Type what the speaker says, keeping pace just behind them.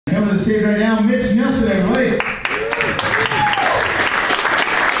Coming to the stage right now, Mitch Nelson, everybody.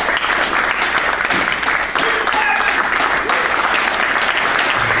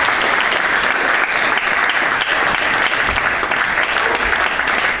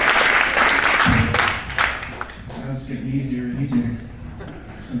 It's getting easier and easier.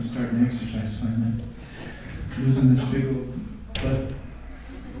 So I'm starting to exercise finally. Losing this big old butt.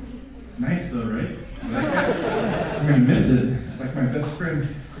 Nice though, right? I'm gonna miss it. It's like my best friend.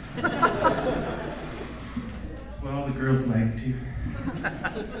 It's what all the girls like too.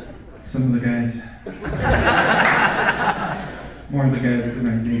 Some of the guys. More of the guys than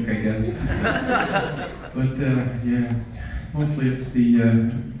I think, I guess. But yeah, mostly it's the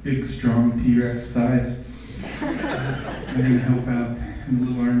big, strong T-Rex thighs. I'm gonna help out in the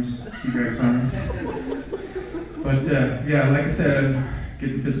little arms, T-Rex arms. But yeah, like I said, I'm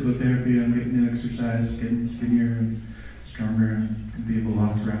getting physical therapy, I'm getting exercise, getting skinnier and stronger, and be a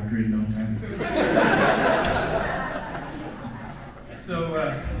velociraptor in no time. So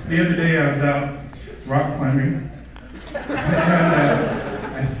the other day I was out rock climbing,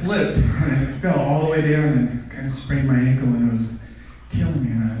 and I slipped, and I fell all the way down and kind of sprained my ankle, and it was killing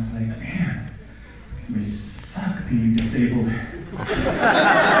me, and I was like, man, it's gonna be suck being disabled.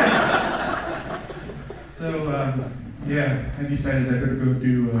 So yeah, I decided I better go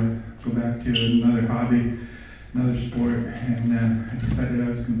back to another hobby, another sport, and I decided I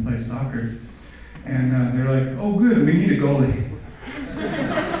was going to play soccer. And they're like, oh good, we need a goalie.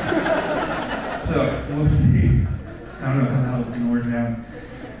 So we'll see. I don't know how that's going to work out.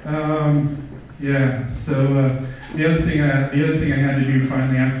 Yeah. So the other thing I had to do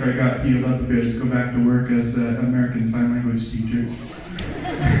finally after I got healed up a bit is go back to work as an American Sign Language teacher.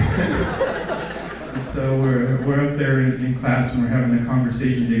 So we're up there in class and we're having a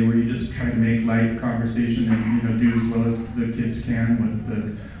conversation day where you just try to make light conversation and do as well as the kids can with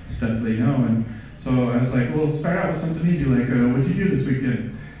the stuff they know. And so I was like, well, start out with something easy like, what'd you do this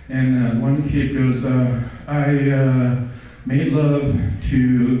weekend? And one kid goes, I made love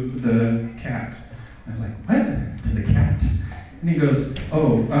to the cat. I was like, what? To the cat? And he goes,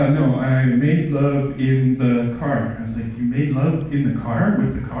 oh, no, I made love in the car. I was like, you made love in the car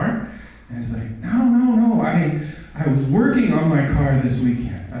with the car? And I was like, no, I was working on my car this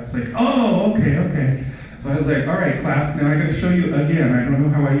weekend. I was like, oh, okay. So I was like, all right, class, now I gotta show you again. I don't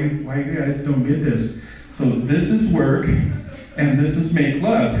know why you guys don't get this. So this is work, and this is make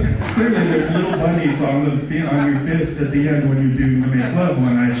love. Clearly there's little bunnies on your fist at the end when you do the make love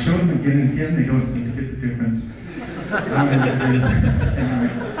one. I showed them again and again, they don't seem to get the difference. Anyway,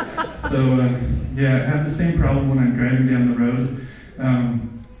 so yeah, I have the same problem when I'm driving down the road.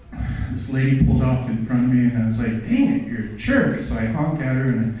 This lady pulled off in front of me, and I was like, dang it, you're a jerk. So I honk at her,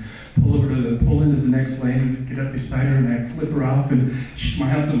 and I pull into the next lane, get up beside her, and I flip her off, and she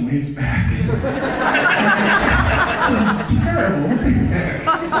smiles and waves back. This is terrible. What the heck?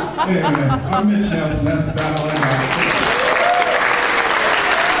 Anyway, I'm Mitch Nelson. That's about all I got.